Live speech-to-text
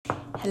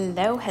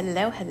Hello,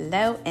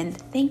 and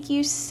thank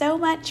you so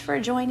much for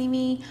joining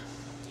me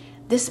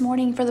this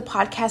morning for the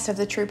podcast of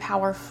the True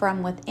Power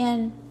from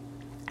Within.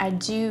 I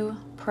do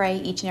pray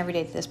each and every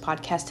day that this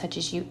podcast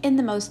touches you in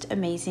the most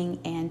amazing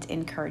and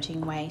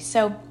encouraging way.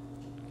 So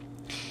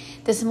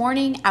this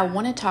morning, I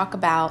want to talk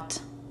about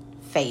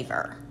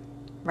favor,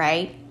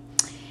 right?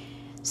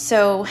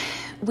 So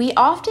we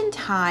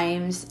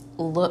oftentimes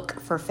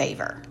look for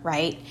favor,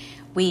 right?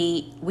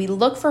 We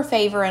look for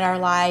favor in our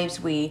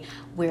lives.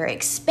 We're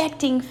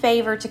expecting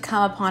favor to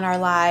come upon our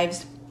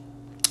lives.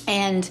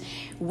 And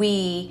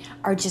we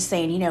are just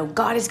saying,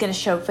 God is going to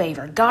show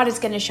favor. God is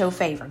going to show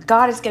favor.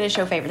 God is going to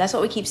show favor. That's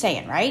what we keep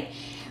saying, right?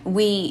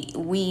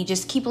 We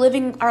just keep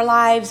living our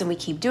lives and we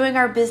keep doing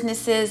our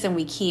businesses and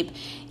we keep,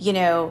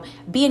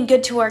 being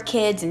good to our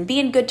kids and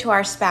being good to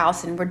our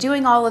spouse. And we're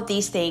doing all of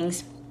these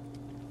things.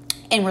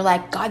 And we're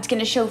like, God's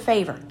going to show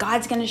favor.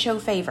 God's going to show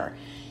favor.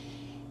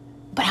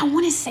 But I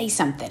want to say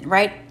something,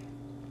 right?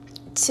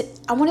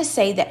 I want to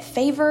say that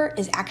favor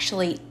is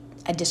actually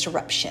a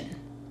disruption,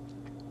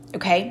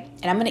 okay?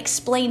 And I'm going to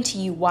explain to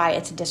you why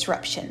it's a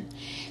disruption.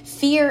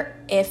 Fear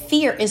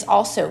is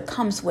also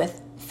comes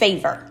with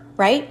favor,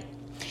 right?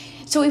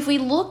 So if we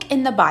look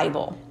in the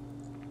Bible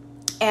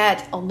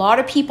at a lot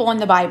of people in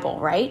the Bible,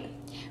 right?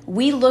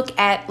 We look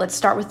at, let's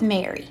start with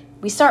Mary.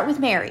 We start with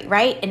Mary,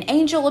 right? An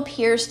angel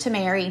appears to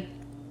Mary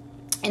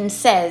and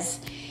says,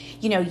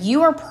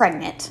 you are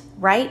pregnant,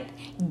 right?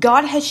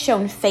 God has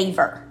shown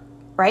favor,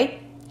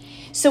 right?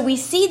 So we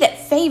see that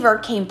favor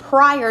came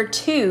prior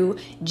to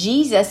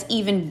Jesus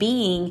even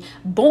being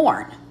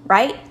born,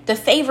 right? The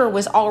favor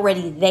was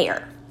already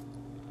there.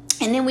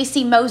 And then we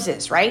see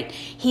Moses, right?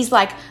 He's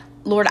like,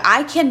 Lord,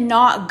 I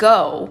cannot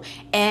go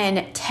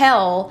and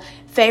tell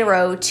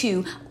Pharaoh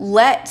to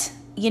let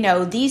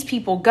these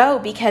people go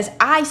because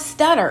I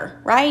stutter,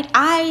 right?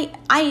 I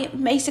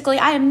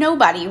am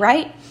nobody,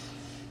 right?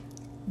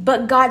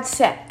 But God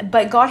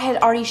had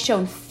already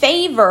shown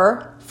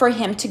favor for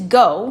him to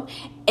go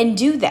and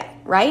do that,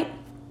 right?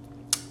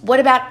 What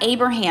about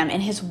Abraham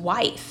and his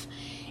wife?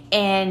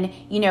 And,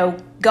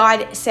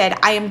 God said,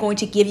 I am going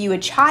to give you a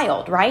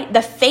child, right?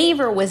 The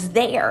favor was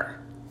there.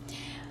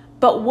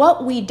 But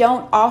what we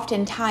don't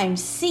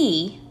oftentimes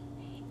see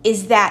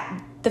is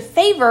that the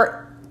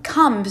favor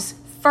comes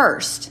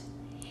first.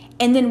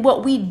 And then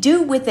what we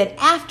do with it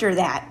after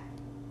that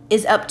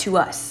is up to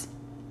us,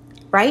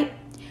 right?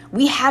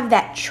 We have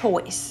that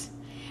choice,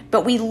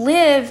 but we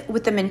live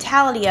with the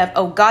mentality of,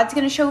 oh, God's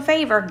going to show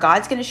favor.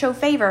 God's going to show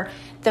favor.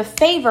 The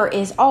favor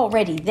is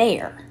already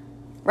there,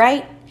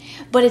 right?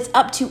 But it's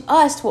up to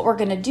us what we're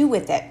going to do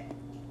with it.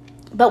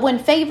 But when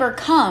favor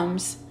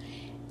comes,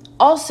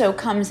 also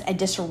comes a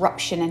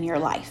disruption in your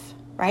life,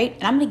 right?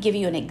 And I'm going to give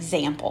you an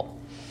example.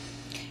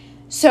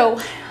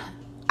 So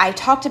I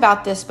talked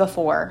about this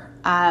before,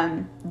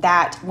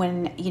 that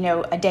when,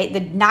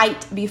 the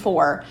night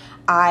before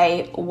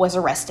I was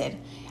arrested,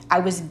 I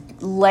was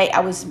late.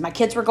 My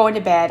kids were going to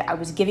bed. I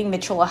was giving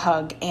Mitchell a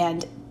hug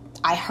and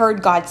I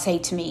heard God say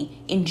to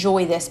me,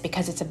 enjoy this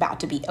because it's about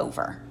to be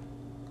over.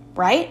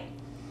 Right?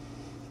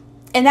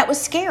 And that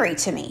was scary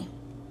to me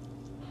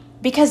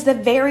because the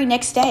very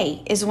next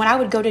day is when I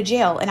would go to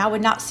jail and I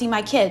would not see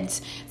my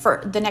kids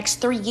for the next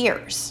 3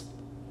 years.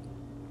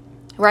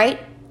 Right?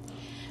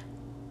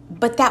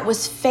 But that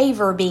was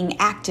favor being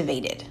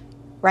activated.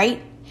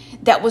 Right?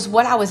 That was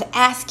what I was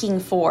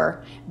asking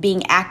for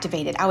being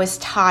activated. I was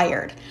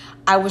tired.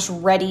 I was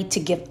ready to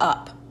give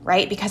up,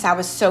 right? Because I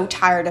was so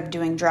tired of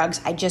doing drugs.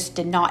 I just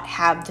did not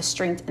have the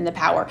strength and the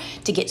power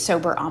to get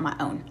sober on my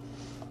own.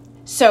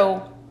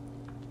 So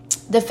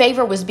the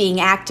favor was being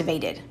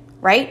activated,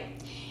 right?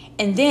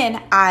 And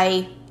then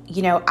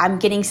I'm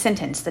getting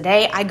sentenced. The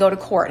day I go to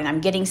court and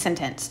I'm getting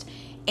sentenced.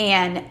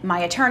 And my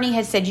attorney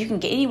has said you can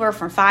get anywhere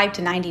from 5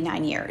 to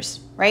 99 years,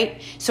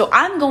 right? So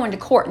I'm going to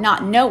court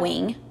not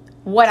knowing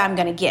what I'm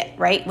going to get,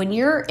 right? When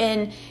you're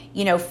in,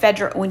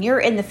 when you're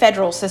in the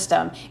federal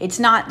system,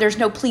 there's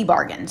no plea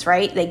bargains,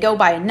 right? They go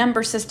by a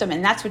number system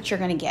and that's what you're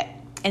going to get.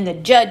 And the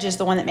judge is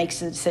the one that makes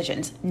the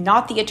decisions,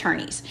 not the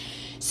attorneys.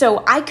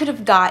 So I could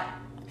have got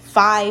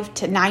 5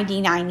 to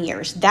 99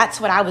 years. That's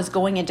what I was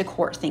going into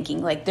court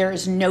thinking, like there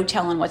is no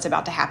telling what's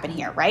about to happen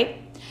here,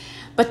 right?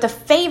 But the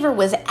favor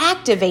was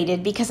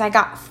activated because I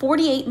got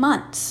 48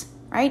 months.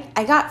 Right?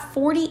 I got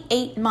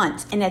 48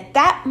 months. And at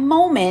that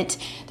moment,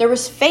 there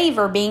was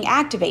favor being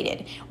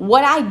activated.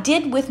 What I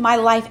did with my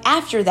life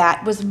after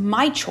that was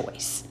my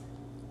choice.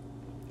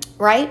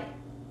 Right?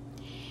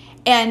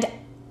 And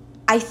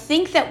I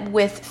think that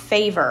with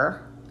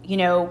favor,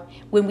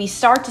 when we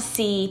start to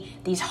see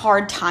these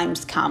hard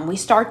times come, we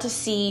start to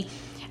see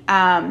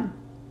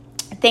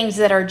things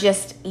that are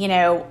just,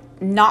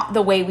 not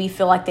the way we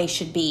feel like they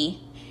should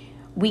be,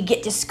 we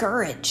get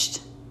discouraged.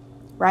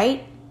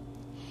 Right?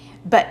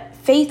 But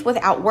faith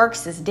without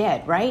works is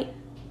dead, right?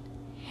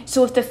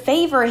 So if the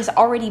favor has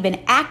already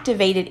been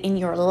activated in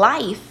your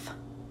life,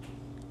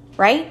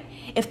 right?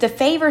 If the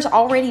favor's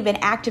already been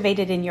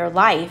activated in your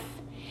life,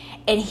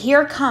 and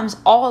here comes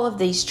all of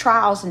these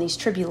trials and these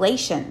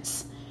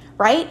tribulations,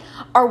 right?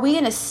 Are we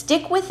going to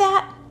stick with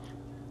that?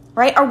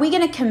 right? Are we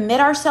going to commit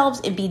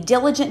ourselves and be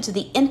diligent to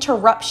the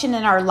interruption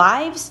in our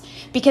lives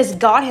because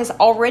God has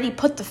already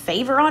put the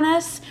favor on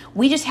us?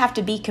 We just have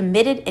to be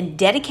committed and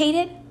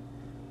dedicated.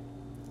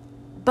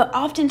 But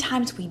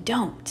oftentimes we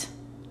don't,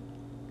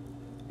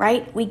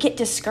 right? We get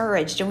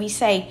discouraged and we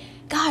say,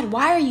 God,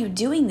 why are you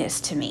doing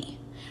this to me?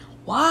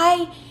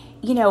 Why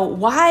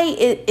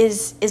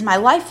is my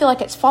life feel like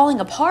it's falling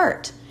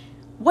apart?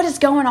 What is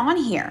going on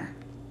here?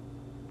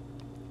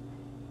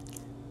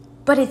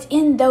 But it's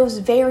in those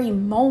very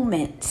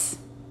moments,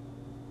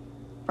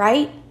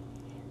 right,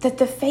 that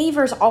the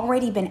favor's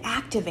already been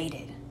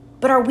activated.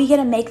 But are we going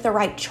to make the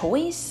right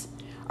choice?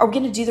 Are we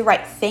going to do the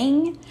right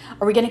thing?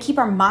 Are we going to keep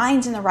our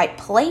minds in the right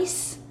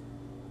place?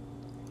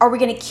 Are we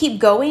going to keep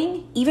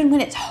going even when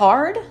it's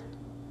hard?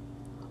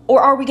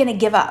 Or are we going to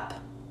give up?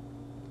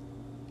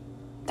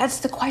 That's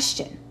the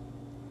question.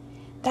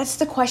 That's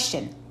the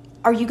question.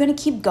 Are you going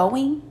to keep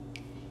going?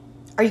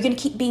 Are you going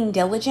to keep being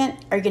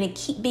diligent? Are you going to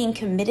keep being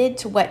committed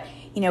to what,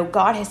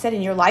 God has said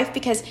in your life?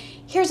 Because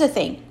here's the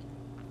thing.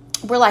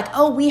 We're like,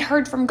 oh, we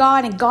heard from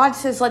God and God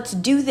says, let's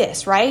do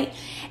this, right?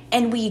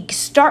 And we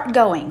start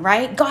going,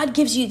 right? God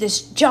gives you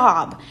this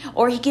job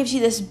or he gives you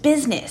this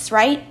business,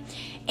 right?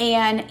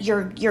 And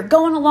you're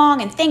going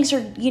along and things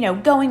are,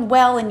 going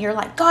well. And you're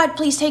like, God,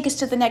 please take us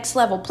to the next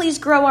level. Please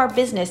grow our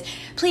business.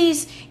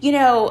 Please,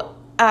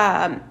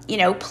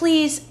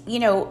 please,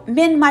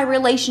 mend my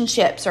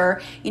relationships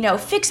or,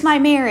 fix my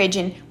marriage.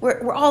 And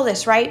we're all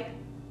this, right?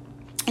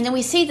 And then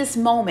we see this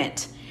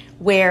moment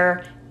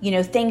where,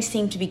 things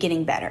seem to be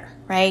getting better,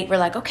 right? We're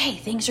like, okay,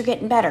 things are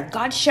getting better.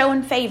 God's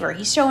showing favor.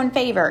 He's showing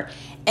favor.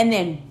 And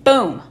then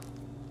boom,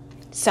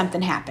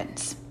 something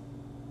happens.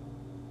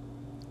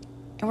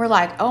 And we're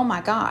like, oh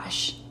my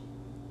gosh.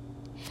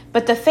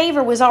 But the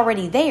favor was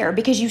already there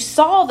because you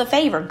saw the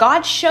favor.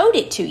 God showed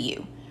it to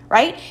you,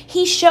 right?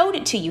 He showed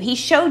it to you. He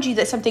showed you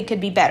that something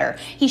could be better.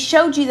 He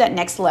showed you that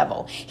next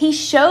level. He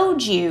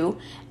showed you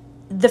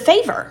the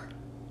favor,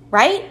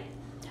 right?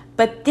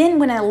 But then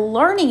when a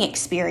learning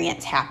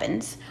experience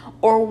happens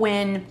or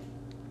when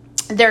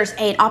there's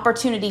an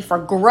opportunity for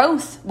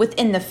growth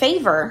within the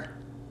favor,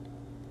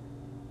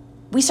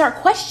 we start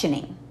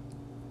questioning.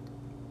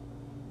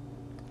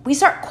 We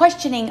start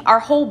questioning our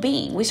whole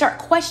being. We start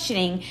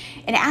questioning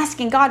and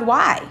asking God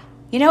why.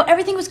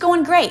 Everything was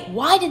going great.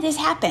 Why did this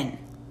happen?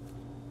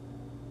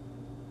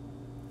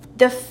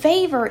 The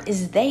favor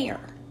is there,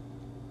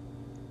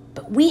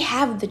 but we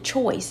have the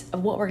choice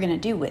of what we're going to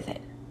do with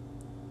it.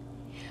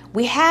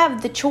 We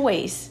have the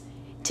choice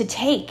to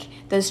take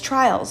those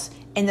trials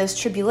and those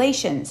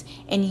tribulations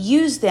and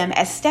use them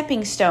as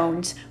stepping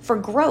stones for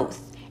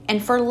growth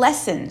and for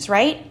lessons,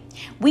 right?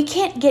 We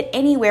can't get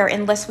anywhere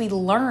unless we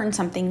learn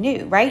something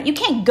new, right? You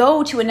can't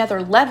go to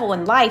another level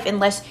in life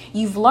unless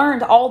you've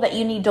learned all that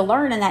you need to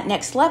learn in that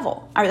next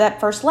level or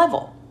that first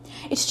level.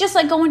 It's just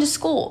like going to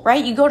school,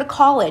 right? You go to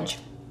college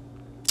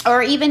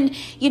or even,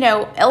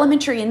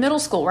 elementary and middle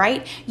school,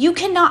 right? You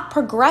cannot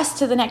progress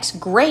to the next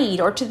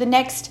grade or to the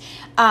next,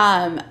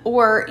 from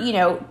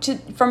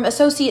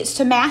associates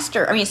to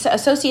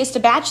associates to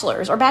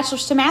bachelors or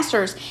bachelors to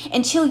masters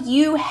until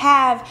you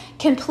have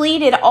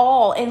completed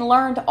all and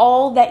learned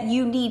all that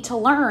you need to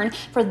learn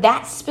for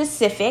that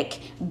specific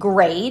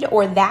grade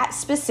or that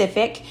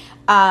specific,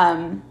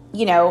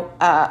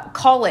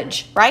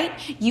 college, right?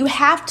 You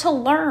have to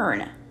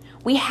learn.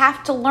 We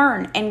have to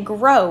learn and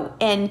grow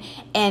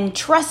and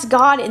trust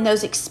God in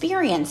those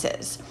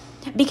experiences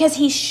because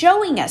he's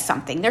showing us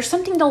something. There's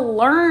something to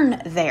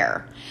learn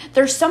there.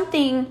 There's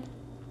something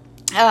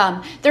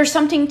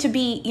to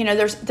be,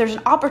 there's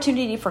an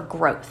opportunity for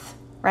growth,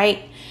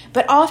 right?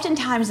 But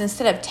oftentimes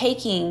instead of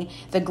taking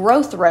the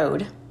growth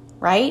road,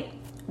 right,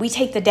 we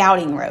take the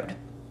doubting road.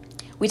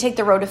 We take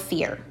the road of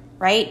fear.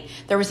 Right?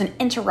 There was an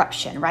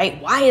interruption,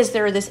 right? Why is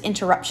there this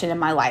interruption in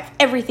my life?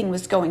 Everything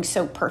was going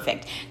so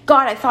perfect.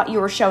 God, I thought you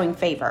were showing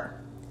favor.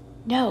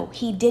 No,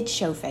 he did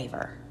show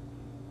favor.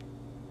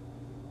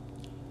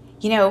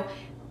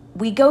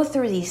 We go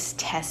through these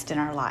tests in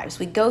our lives.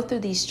 We go through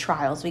these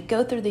trials. We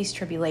go through these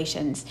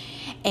tribulations.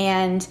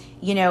 And,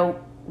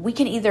 we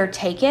can either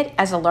take it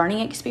as a learning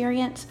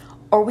experience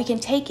or we can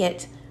take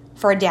it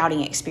for a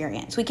doubting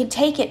experience. We can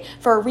take it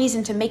for a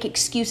reason to make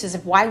excuses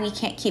of why we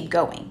can't keep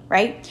going,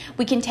 right?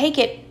 We can take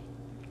it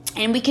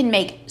and we can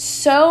make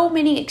so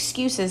many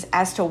excuses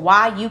as to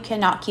why you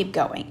cannot keep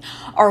going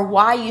or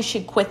why you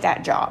should quit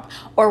that job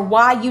or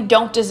why you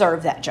don't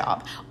deserve that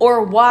job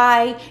or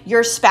why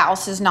your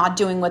spouse is not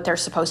doing what they're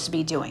supposed to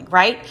be doing,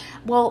 right?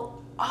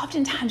 Well,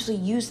 oftentimes we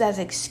use that as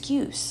an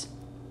excuse.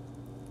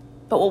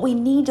 But what we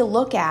need to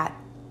look at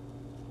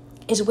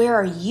is where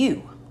are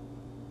you,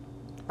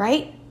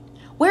 right?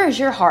 Where is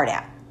your heart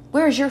at?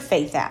 Where is your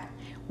faith at?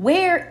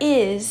 Where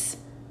is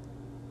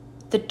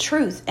the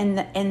truth and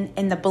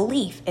the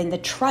belief and the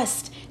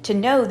trust to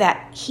know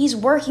that he's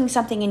working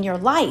something in your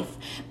life,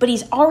 but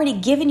he's already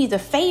given you the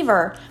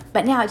favor,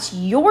 but now it's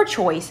your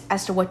choice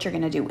as to what you're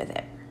going to do with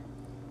it.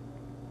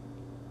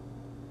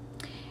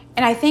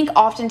 And I think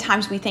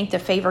oftentimes we think the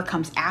favor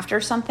comes after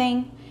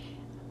something,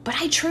 But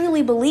I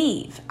truly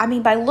believe,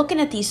 by looking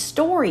at these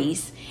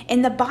stories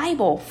in the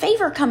Bible,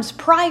 favor comes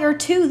prior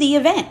to the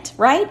event,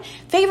 right?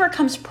 Favor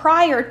comes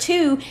prior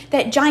to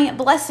that giant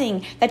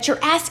blessing that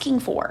you're asking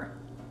for.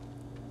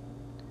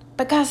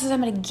 But God says, I'm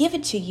going to give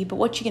it to you, but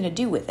what you going to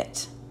do with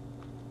it?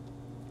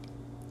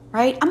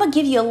 Right? I'm going to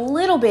give you a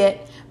little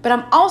bit, but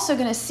I'm also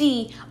going to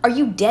see, are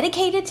you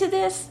dedicated to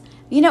this?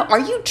 Are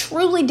you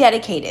truly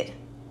dedicated?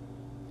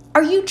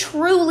 Are you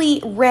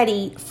truly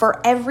ready for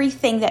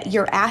everything that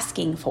you're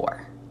asking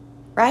for?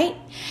 Right?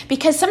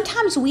 Because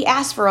sometimes we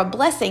ask for a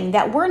blessing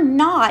that we're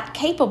not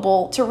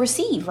capable to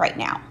receive right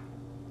now.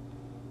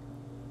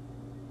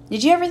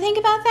 Did you ever think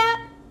about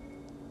that?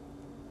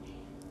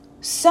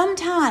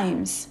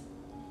 Sometimes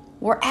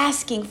we're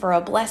asking for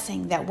a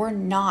blessing that we're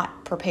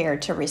not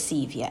prepared to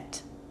receive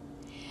yet.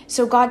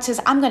 So God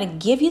says, I'm going to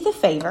give you the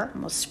favor.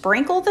 I'm going to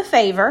sprinkle the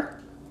favor.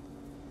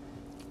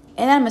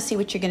 And then I'm going to see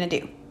what you're going to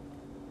do.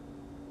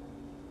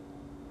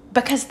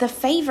 Because the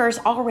favor is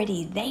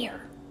already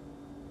there.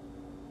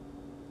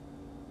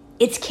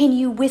 It's, can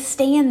you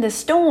withstand the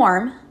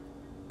storm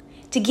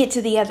to get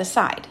to the other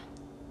side,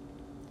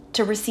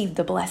 to receive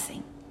the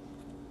blessing?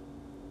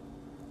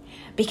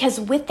 Because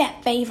with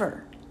that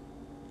favor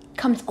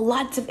comes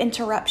lots of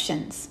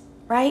interruptions,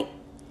 right?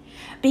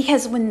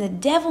 Because when the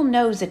devil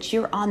knows that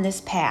you're on this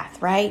path,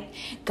 right?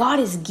 God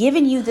has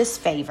given you this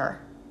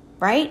favor,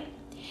 right?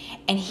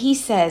 And he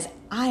says,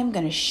 I'm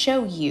going to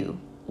show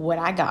you what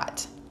I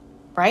got,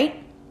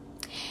 right?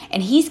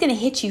 And he's going to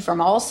hit you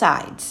from all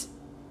sides,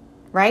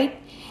 right?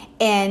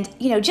 And,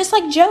 just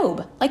like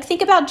Job,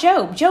 think about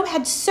Job. Job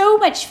had so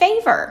much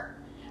favor,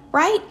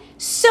 right?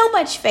 So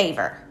much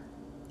favor.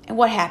 And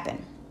what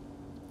happened?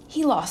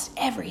 He lost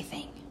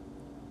everything.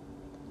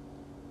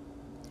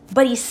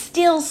 But he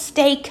still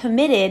stayed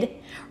committed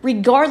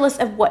regardless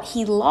of what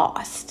he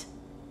lost.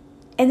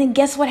 And then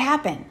guess what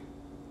happened?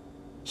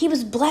 He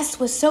was blessed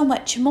with so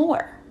much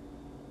more.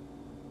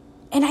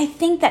 And I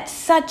think that's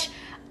such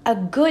a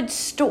good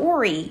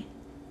story,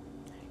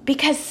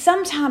 because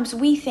sometimes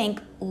we think,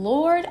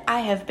 Lord, I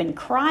have been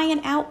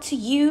crying out to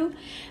you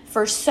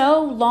for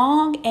so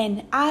long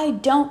and I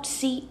don't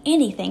see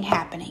anything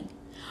happening.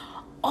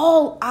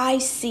 All I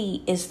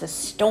see is the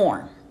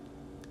storm.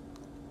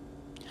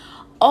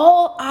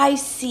 All I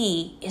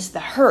see is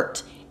the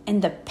hurt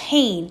and the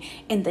pain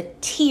and the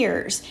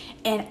tears,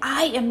 and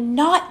I am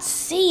not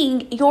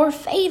seeing your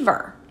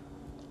favor.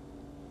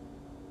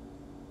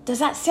 Does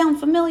that sound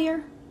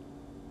familiar?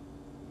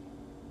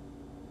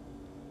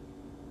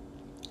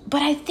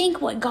 But I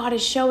think what God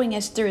is showing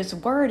us through his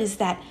word is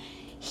that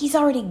he's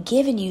already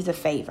given you the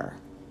favor.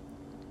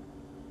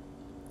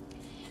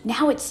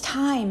 Now it's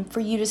time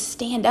for you to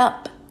stand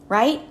up,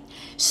 right?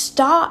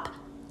 Stop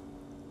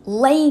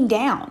laying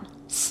down.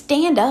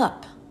 Stand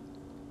up.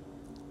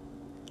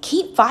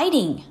 Keep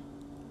fighting,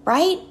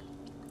 right?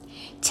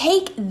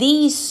 Take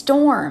these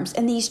storms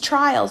and these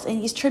trials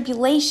and these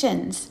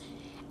tribulations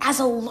as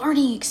a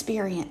learning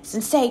experience,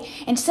 and say,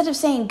 instead of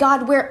saying,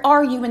 God, where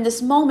are you in this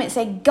moment?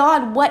 Say,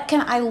 God, what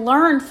can I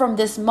learn from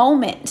this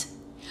moment?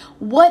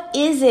 What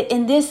is it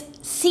in this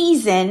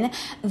season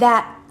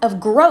that of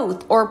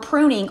growth or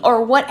pruning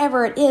or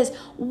whatever it is?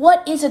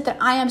 What is it that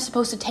I am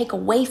supposed to take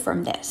away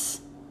from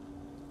this?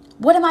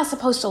 What am I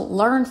supposed to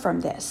learn from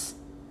this?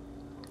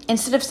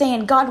 Instead of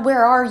saying, God,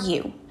 where are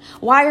you?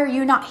 Why are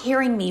you not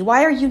hearing me?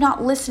 Why are you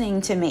not listening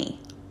to me?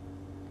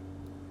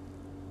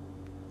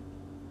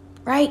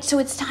 Right? So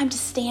it's time to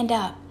stand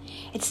up.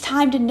 It's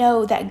time to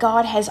know that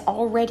God has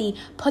already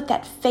put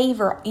that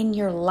favor in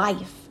your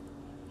life.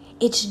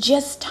 It's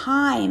just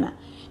time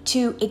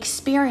to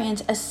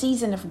experience a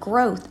season of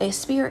growth, a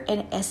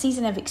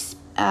season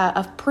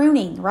of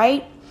pruning,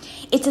 right?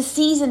 It's a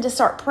season to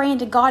start praying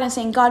to God and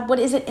saying, God, what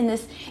is it in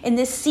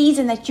this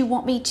season that you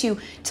want me to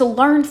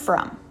learn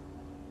from?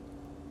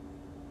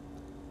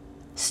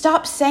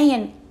 Stop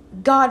saying,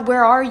 God,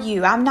 where are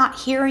you? I'm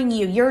not hearing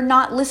you. You're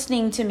not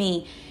listening to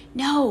me.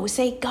 No,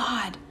 say,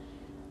 God,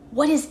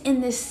 what is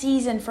in this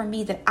season for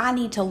me that I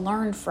need to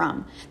learn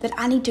from, that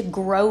I need to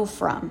grow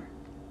from?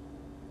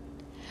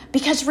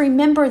 Because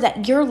remember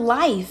that your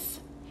life,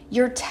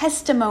 your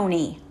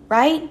testimony,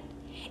 right,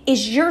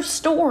 is your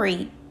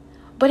story,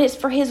 but it's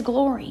for his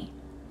glory.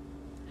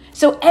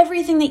 So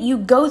everything that you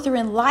go through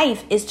in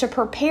life is to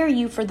prepare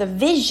you for the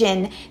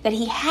vision that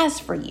he has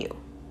for you.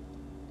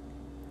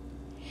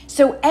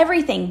 So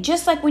everything,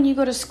 just like when you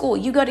go to school,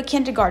 you go to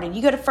kindergarten,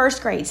 you go to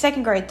first grade,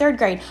 second grade, third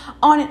grade,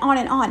 on and on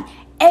and on.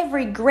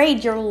 Every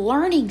grade, you're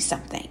learning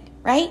something,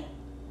 right?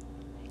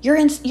 You're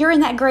in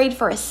that grade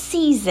for a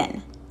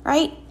season,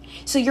 right?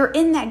 So you're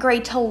in that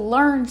grade to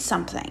learn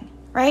something,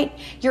 right?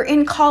 You're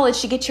in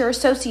college to get your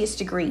associate's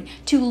degree,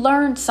 to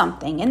learn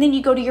something. And then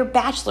you go to your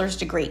bachelor's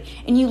degree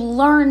and you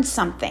learn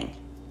something,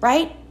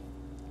 right?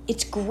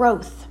 It's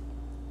growth.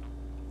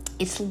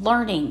 It's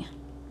learning.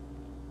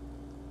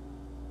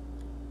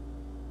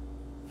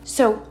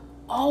 So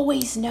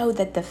always know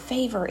that the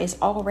favor is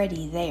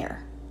already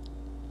there.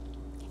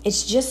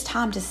 It's just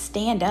time to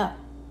stand up.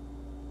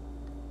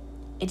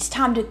 It's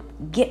time to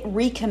get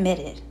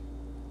recommitted.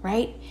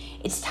 right?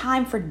 It's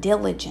time for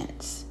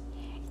diligence.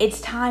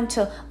 It's time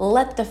to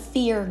let the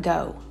fear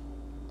go,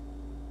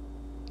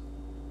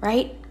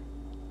 right?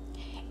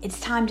 It's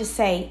time to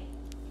say,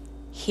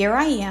 here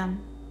I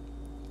am.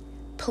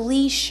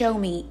 Please show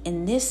me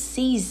in this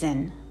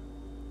season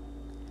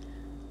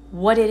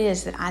what it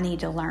is that I need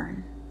to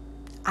learn.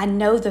 I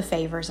know the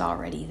favor's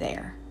already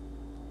there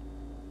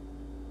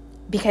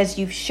because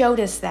you've showed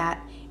us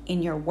that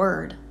in your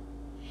word,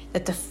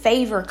 that the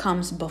favor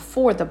comes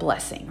before the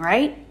blessing,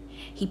 right?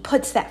 He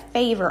puts that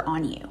favor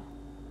on you,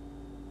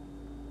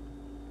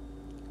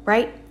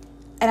 right?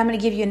 And I'm going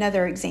to give you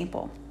another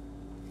example.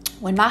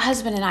 When my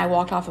husband and I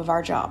walked off of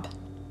our job,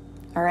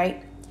 all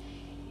right,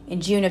 in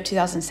June of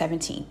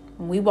 2017,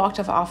 when we walked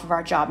off of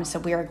our job and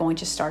said we are going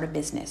to start a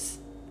business,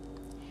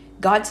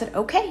 God said,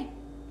 okay,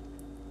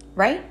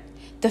 right?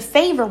 The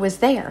favor was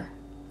there.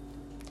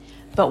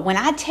 But when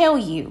I tell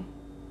you,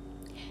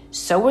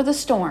 so were the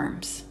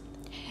storms.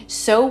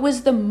 So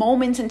was the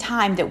moments in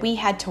time that we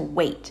had to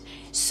wait.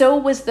 So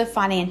was the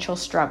financial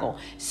struggle.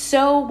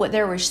 So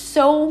there were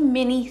so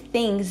many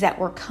things that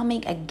were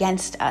coming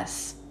against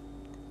us.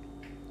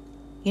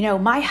 You know,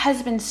 my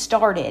husband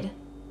started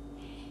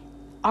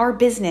our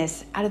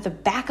business out of the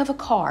back of a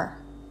car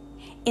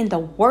in the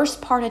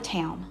worst part of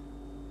town,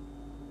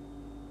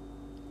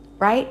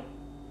 right?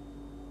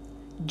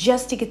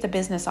 Just to get the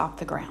business off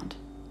the ground.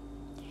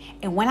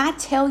 And when I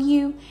tell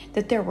you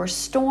that there were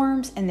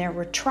storms and there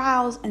were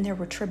trials and there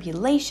were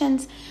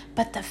tribulations,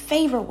 but the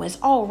favor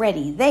was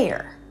already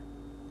there.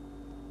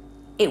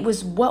 It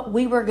was what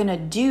we were going to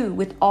do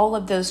with all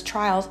of those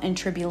trials and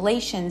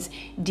tribulations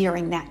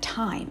during that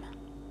time.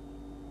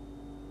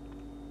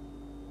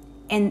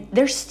 And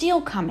they're still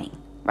coming,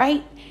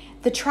 right?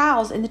 The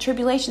trials and the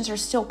tribulations are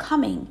still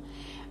coming.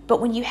 But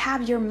when you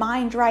have your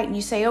mind right and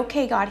you say,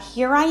 okay, God,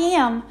 here I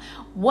am.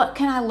 What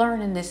can I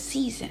learn in this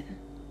season?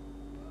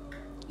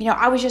 You know,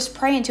 I was just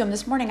praying to him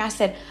this morning. I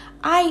said,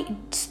 I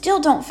still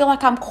don't feel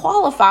like I'm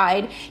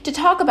qualified to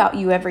talk about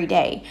you every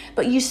day,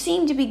 but you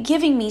seem to be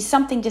giving me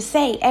something to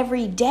say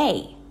every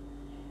day.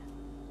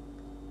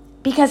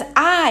 Because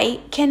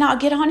I cannot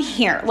get on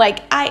here.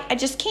 Like, I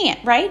just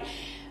can't, right?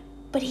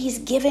 But he's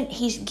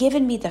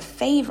given me the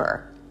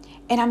favor.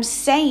 And I'm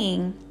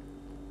saying,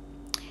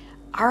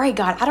 all right,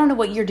 God, I don't know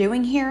what you're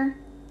doing here,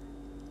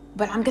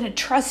 but I'm going to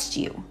trust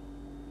you.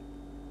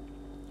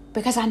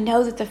 Because I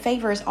know that the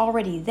favor is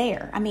already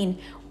there. I mean,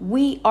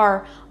 we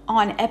are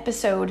on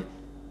episode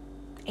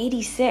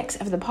 86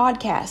 of the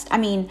podcast. I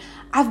mean,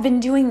 I've been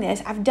doing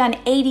this. I've done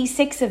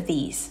 86 of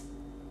these.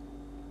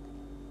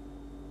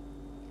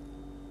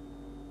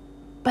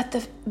 But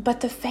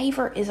the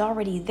favor is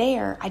already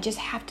there. I just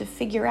have to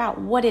figure out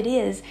what it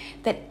is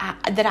that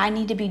I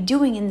need to be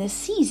doing in this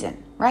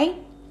season, right?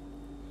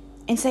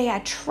 And say, I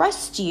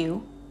trust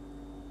you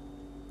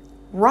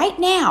right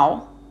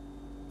now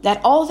that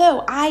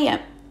although I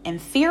am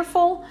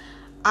fearful,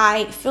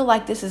 I feel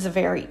like this is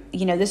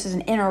this is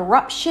an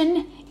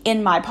interruption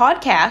in my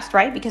podcast,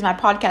 right? Because my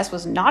podcast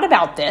was not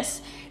about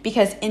this,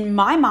 because in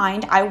my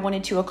mind, I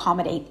wanted to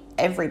accommodate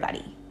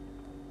everybody.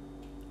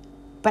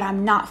 But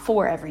I'm not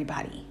for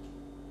everybody.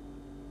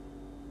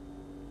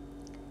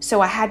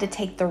 So I had to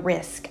take the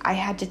risk. I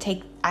had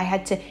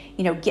to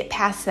get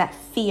past that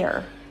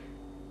fear.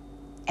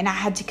 And I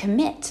had to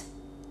commit,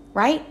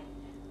 right?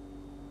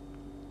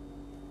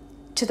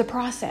 To the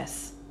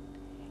process.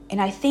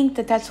 And I think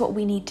that that's what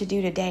we need to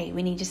do today.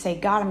 We need to say,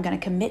 God, I'm going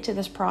to commit to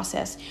this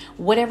process.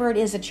 Whatever it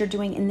is that you're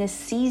doing in this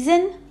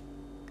season,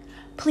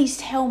 please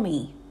tell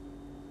me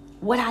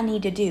what I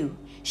need to do.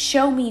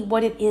 Show me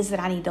what it is that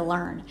I need to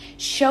learn.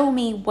 Show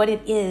me what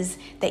it is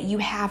that you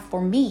have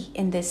for me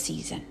in this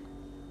season.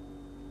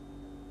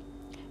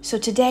 So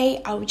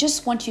today, I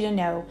just want you to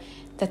know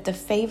that the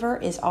favor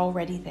is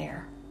already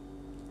there.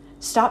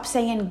 Stop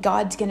saying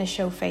God's going to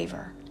show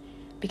favor,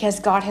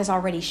 because God has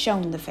already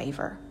shown the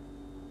favor.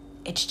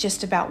 It's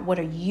just about what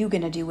are you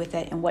going to do with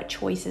it and what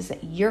choices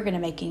that you're going to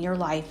make in your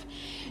life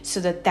so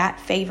that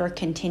favor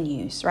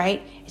continues,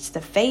 right? It's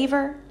the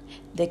favor,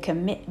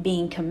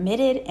 being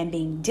committed and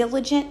being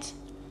diligent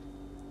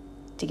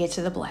to get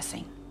to the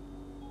blessing.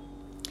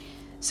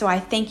 So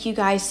I thank you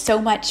guys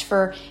so much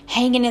for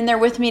hanging in there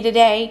with me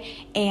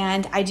today.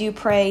 And I do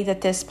pray that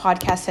this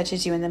podcast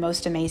touches you in the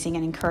most amazing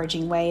and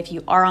encouraging way. If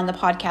you are on the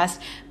podcast,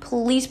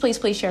 please, please,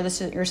 please share this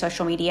with your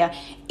social media.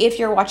 If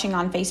you're watching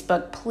on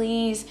Facebook,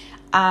 please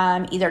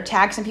either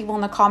tag some people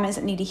in the comments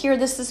that need to hear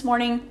this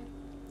morning,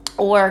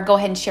 or go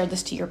ahead and share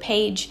this to your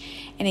page.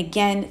 And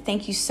again,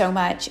 thank you so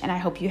much. And I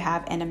hope you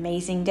have an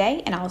amazing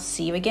day, and I'll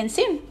see you again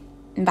soon.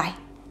 Bye.